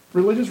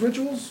religious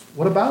rituals?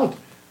 What about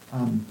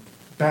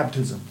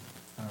baptism,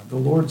 the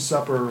Lord's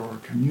Supper, or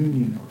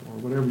communion, or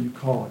whatever you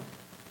call it?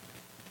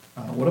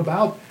 What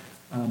about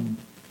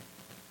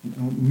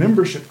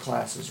membership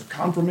classes or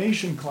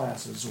confirmation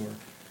classes? Or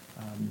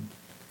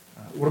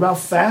what about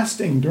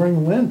fasting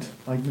during Lent,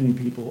 like many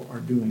people are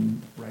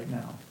doing right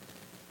now?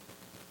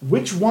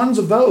 Which ones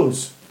of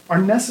those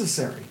are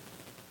necessary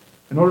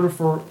in order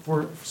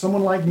for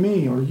someone like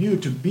me or you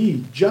to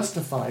be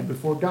justified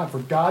before God, for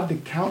God to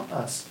count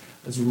us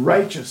as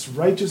righteous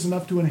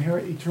enough to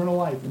inherit eternal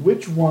life?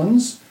 Which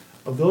ones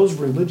of those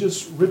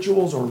religious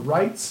rituals or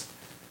rites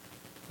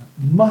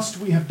must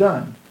we have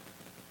done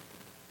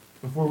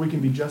before we can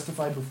be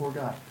justified before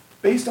God?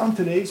 Based on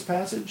today's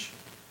passage,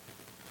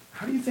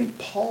 how do you think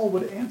Paul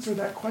would answer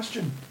that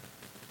question?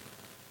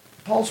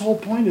 Paul's whole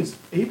point is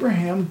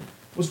Abraham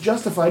was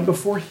justified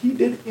before he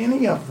did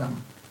any of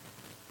them.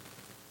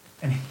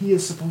 And he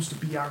is supposed to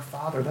be our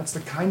father. That's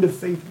the kind of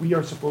faith we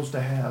are supposed to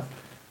have.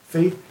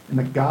 Faith in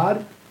the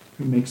God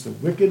who makes the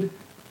wicked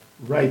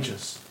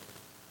righteous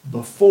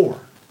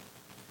before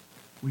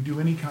we do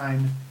any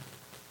kind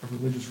of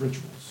religious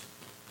rituals.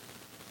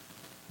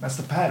 That's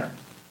the pattern.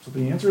 So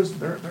the answer is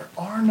there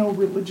are no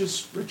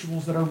religious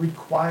rituals that are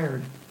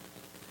required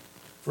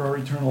for our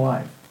eternal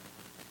life.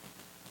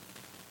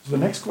 So the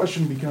next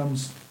question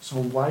becomes, so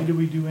why do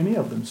we do any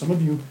of them? Some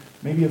of you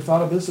maybe have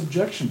thought of this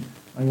objection.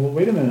 Like, well,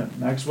 wait a minute,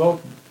 Maxwell,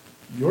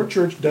 your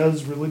church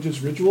does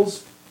religious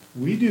rituals.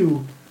 We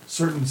do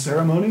certain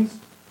ceremonies.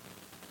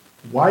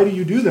 Why do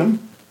you do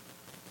them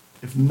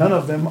if none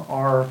of them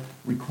are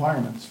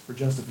requirements for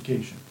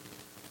justification?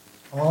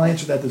 Well, I'll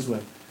answer that this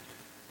way.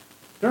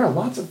 There are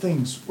lots of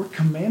things we're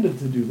commanded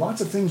to do,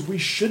 lots of things we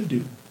should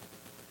do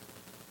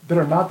that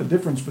are not the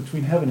difference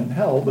between heaven and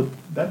hell, but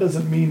that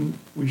doesn't mean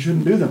we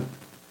shouldn't do them.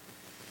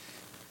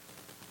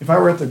 If I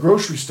were at the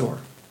grocery store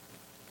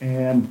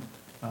and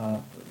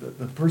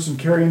the person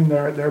carrying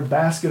their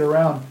basket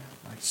around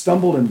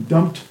stumbled and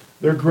dumped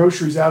their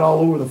groceries out all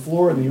over the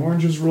floor, and the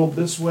oranges rolled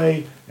this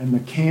way and the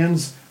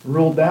cans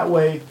rolled that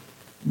way,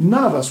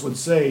 none of us would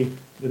say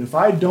that if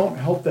I don't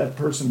help that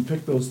person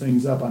pick those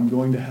things up, I'm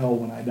going to hell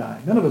when I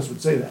die. None of us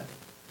would say that.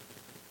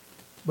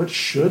 But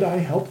should I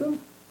help them?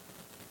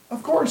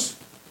 Of course.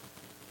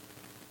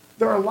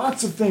 There are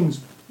lots of things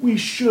we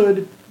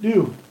should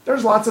do.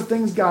 There's lots of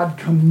things God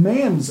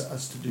commands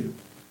us to do.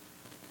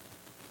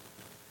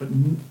 But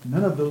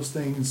none of those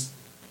things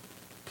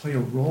play a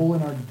role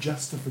in our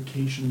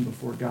justification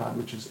before God,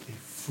 which is a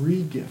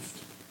free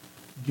gift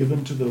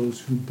given to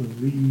those who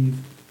believe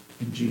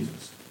in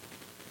Jesus.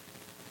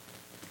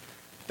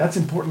 That's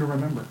important to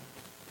remember.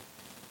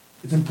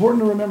 It's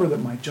important to remember that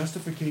my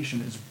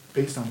justification is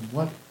based on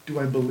what do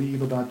I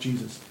believe about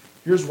Jesus.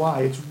 Here's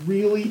why. It's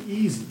really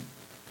easy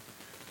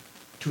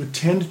to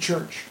attend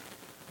church,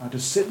 to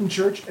sit in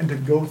church and to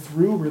go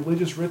through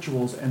religious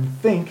rituals and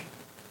think,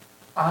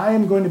 I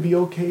am going to be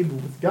okay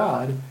with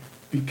God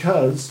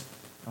because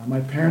my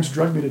parents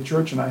drugged me to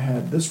church and I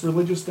had this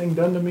religious thing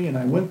done to me and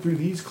I went through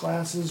these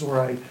classes or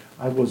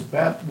I was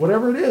bad,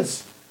 whatever it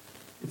is.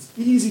 It's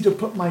easy to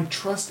put my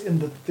trust in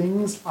the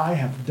things I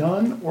have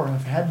done or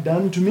have had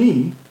done to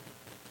me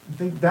and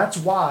think that's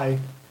why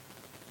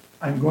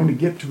I'm going to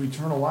get to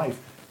eternal life.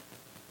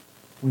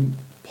 When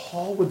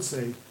Paul would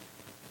say,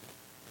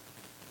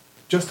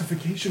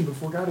 justification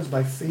before God is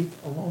by faith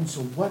alone.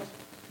 So what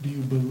do you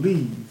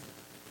believe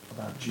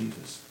about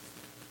Jesus?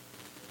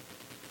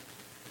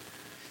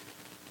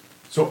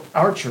 So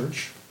our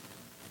church,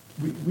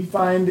 we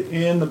find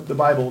in the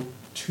Bible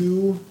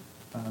two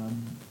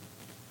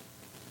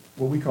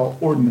what we call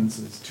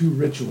ordinances, two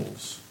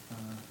rituals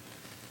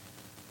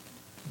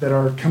that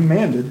are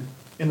commanded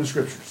in the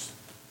Scriptures.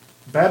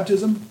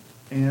 Baptism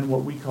and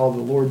what we call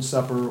the Lord's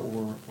Supper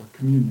or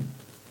communion.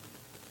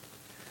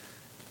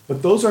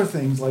 But those are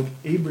things like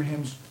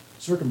Abraham's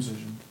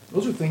circumcision.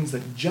 Those are things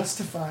that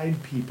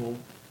justified people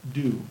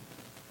do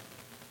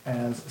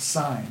as a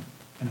sign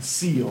and a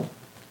seal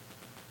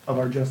of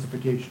our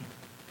justification.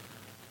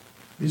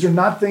 These are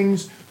not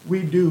things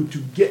we do to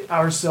get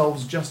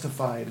ourselves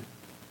justified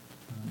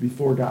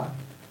before God.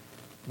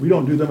 We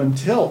don't do them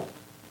until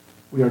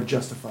we are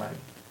justified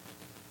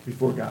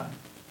before God.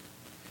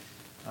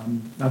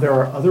 Now, there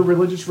are other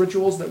religious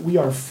rituals that we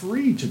are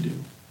free to do.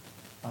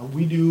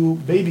 We do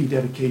baby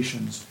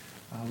dedications,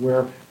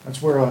 where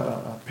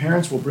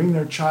parents will bring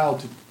their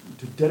child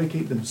to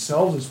dedicate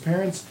themselves as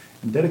parents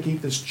and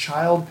dedicate this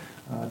child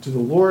to the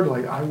Lord.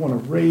 Like, I want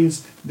to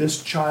raise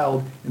this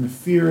child in the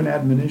fear and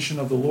admonition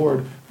of the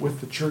Lord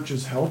with the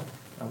church's help.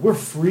 We're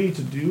free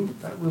to do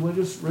that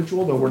religious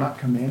ritual, though we're not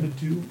commanded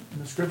to in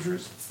the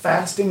Scriptures.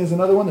 Fasting is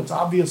another one that's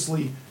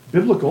obviously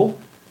biblical,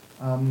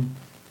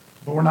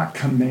 but we're not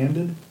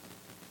commanded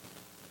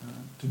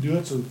to do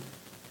it.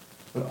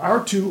 But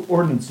our two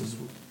ordinances,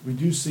 we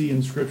do see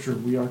in Scripture,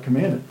 we are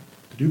commanded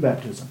to do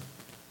baptism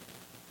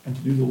and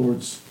to do the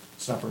Lord's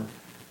Supper.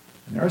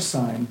 And they're a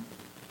sign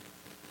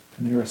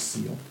and they're a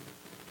seal.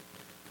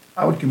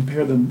 I would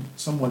compare them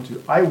somewhat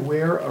to, I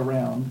wear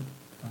around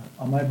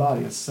on my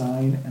body a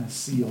sign and a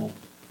seal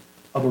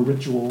of a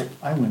ritual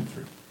I went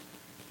through.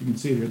 You can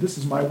see it here. This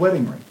is my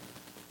wedding ring.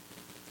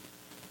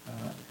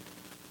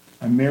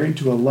 I'm married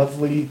to a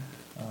lovely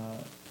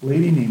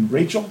lady named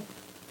Rachel,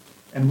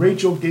 and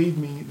Rachel gave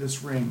me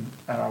this ring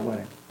at our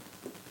wedding.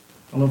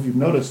 I don't know if you've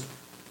noticed,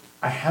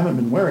 I haven't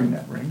been wearing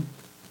that ring,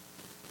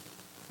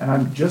 and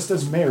I'm just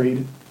as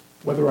married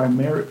whether I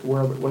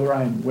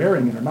am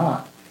wearing it or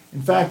not.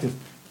 In fact,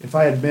 if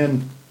I had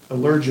been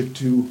allergic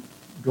to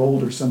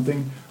gold or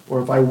something,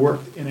 or if I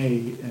worked in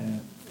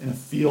a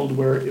field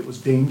where it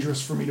was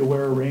dangerous for me to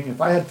wear a ring,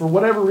 if I had for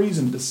whatever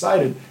reason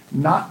decided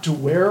not to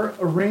wear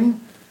a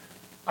ring,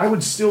 I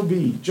would still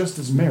be just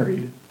as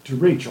married to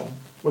Rachel,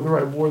 whether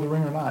I wore the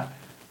ring or not.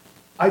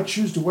 I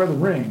choose to wear the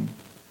ring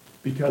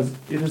because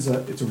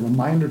it's a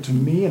reminder to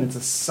me, and it's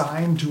a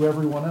sign to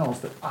everyone else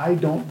that I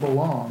don't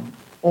belong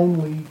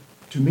only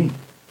to me.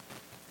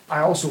 I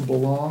also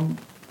belong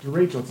to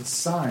Rachel. It's a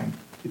sign.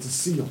 It's a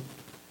seal.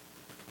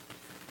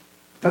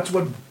 That's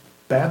what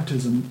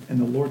baptism and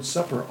the Lord's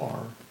Supper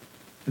are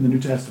in the New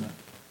Testament.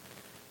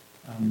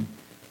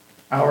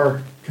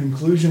 Our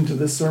conclusion to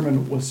this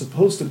sermon was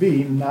supposed to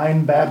be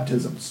 9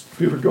 baptisms.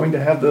 We were going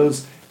to have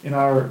those in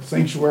our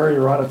sanctuary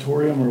or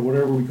auditorium or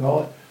whatever we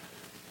call it.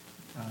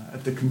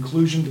 At the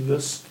conclusion to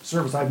this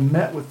service, I've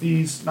met with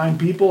these 9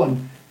 people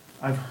and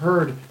I've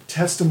heard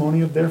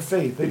testimony of their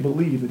faith. They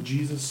believe that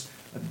Jesus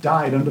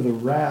died under the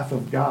wrath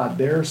of God.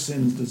 Their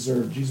sins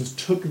deserved. Jesus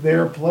took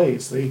their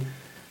place.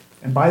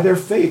 And by their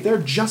faith, they're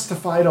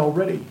justified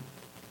already.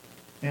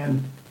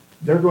 And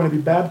they're going to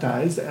be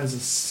baptized as a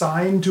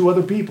sign to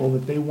other people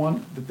that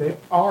they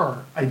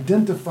are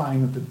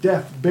identifying with the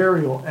death,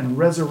 burial, and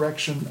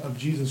resurrection of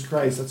Jesus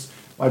Christ. That's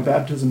why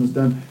baptism is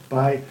done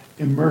by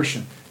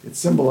immersion. It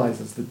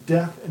symbolizes the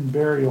death and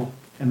burial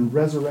and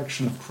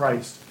resurrection of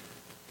Christ,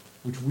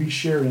 which we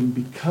share in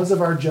because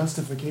of our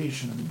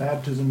justification. And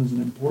baptism is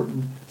an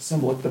important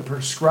symbol. It's the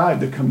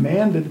prescribed, the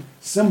commanded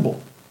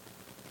symbol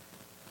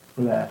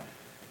for that.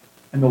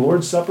 And the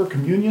Lord's Supper,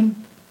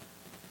 communion,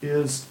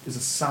 is a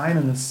sign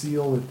and a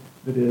seal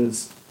that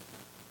is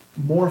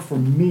more for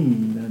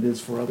me than it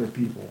is for other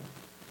people.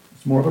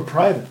 It's more of a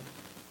private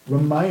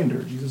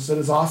reminder. Jesus said,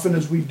 as often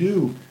as we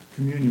do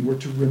communion, we're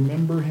to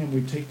remember him.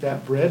 We take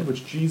that bread,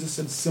 which Jesus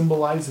said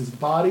symbolized his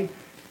body,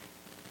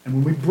 and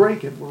when we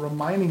break it, we're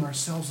reminding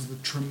ourselves of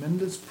the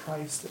tremendous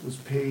price that was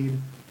paid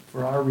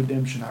for our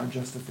redemption, our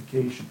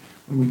justification.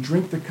 When we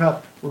drink the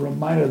cup, we're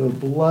reminded of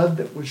the blood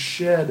that was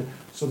shed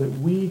so that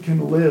we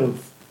can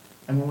live.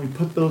 And when we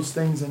put those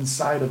things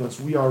inside of us,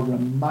 we are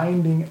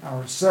reminding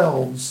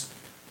ourselves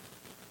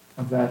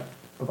of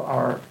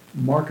our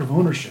mark of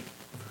ownership,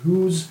 of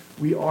whose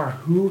we are,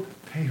 who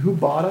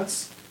bought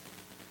us,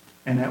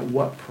 and at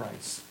what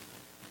price.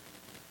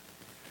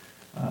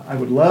 I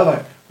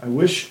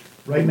wish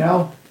right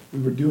now we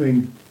were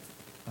doing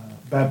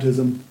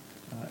baptism,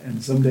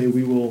 and someday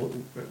we will,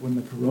 when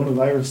the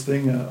coronavirus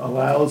thing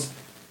allows,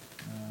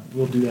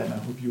 we'll do that, and I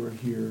hope you are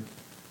here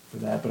for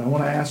that. But I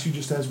want to ask you,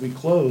 just as we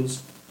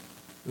close,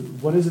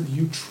 what is it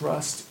you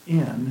trust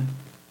in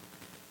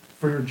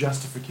for your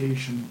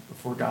justification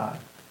before God?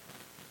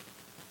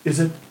 Is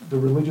it the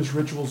religious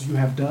rituals you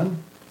have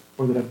done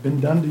or that have been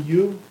done to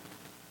you?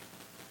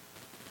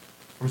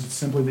 Or is it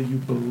simply that you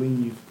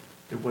believe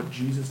that what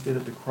Jesus did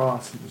at the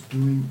cross, he was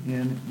doing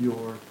in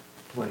your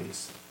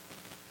place?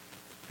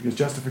 Because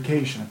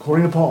justification,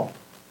 according to Paul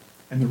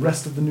and the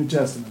rest of the New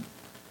Testament,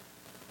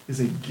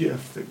 is a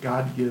gift that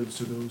God gives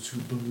to those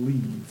who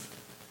believe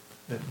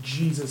that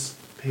Jesus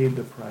paid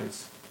the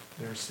price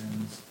their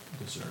sins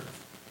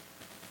deserve.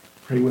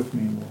 Pray with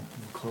me and we'll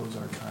close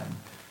our time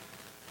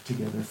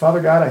together.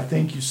 Father God, I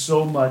thank you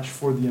so much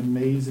for the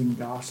amazing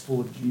gospel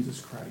of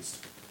Jesus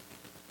Christ.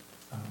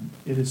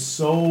 It is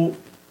so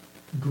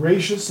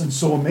gracious and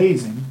so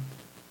amazing.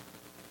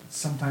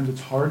 Sometimes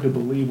it's hard to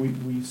believe.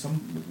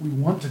 We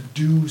want to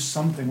do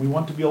something. We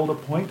want to be able to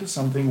point to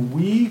something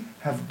we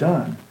have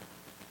done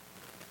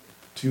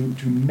to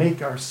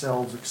make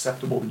ourselves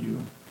acceptable to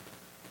you.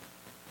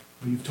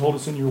 But you've told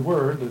us in your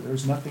word that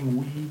there's nothing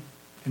we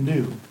can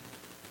do.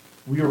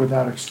 We are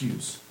without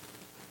excuse.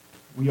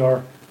 We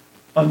are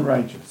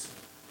unrighteous.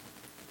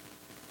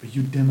 But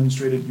you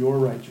demonstrated your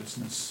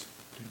righteousness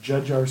to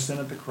judge our sin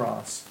at the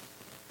cross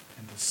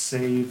and to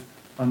save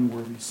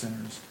unworthy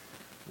sinners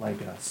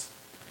like us.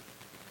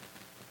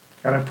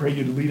 God, I pray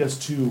you to lead us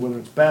to, whether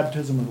it's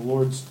baptism or the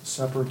Lord's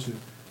Supper, to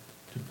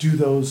do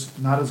those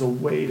not as a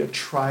way to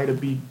try to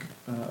be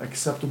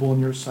acceptable in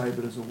your sight,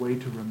 but as a way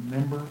to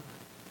remember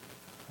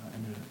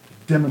and to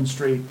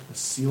demonstrate the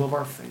seal of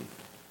our faith.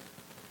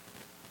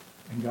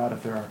 And God,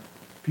 if there are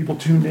people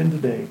tuned in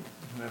today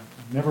who have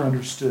never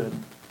understood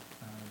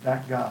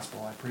that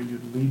gospel, I pray you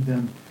to lead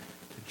them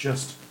to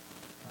just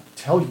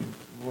tell you,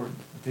 Lord,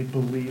 that they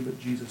believe that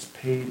Jesus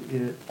paid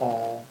it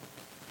all.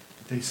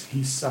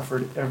 He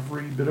suffered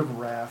every bit of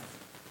wrath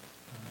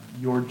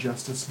your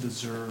justice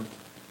deserved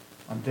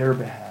on their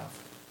behalf.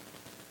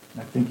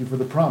 And I thank you for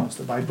the promise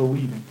that by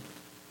believing,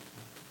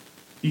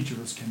 each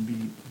of us can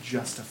be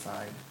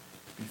justified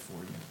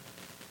before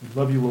you. We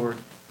love you, Lord.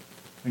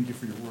 Thank you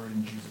for your word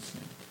in Jesus'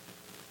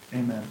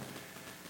 name. Amen.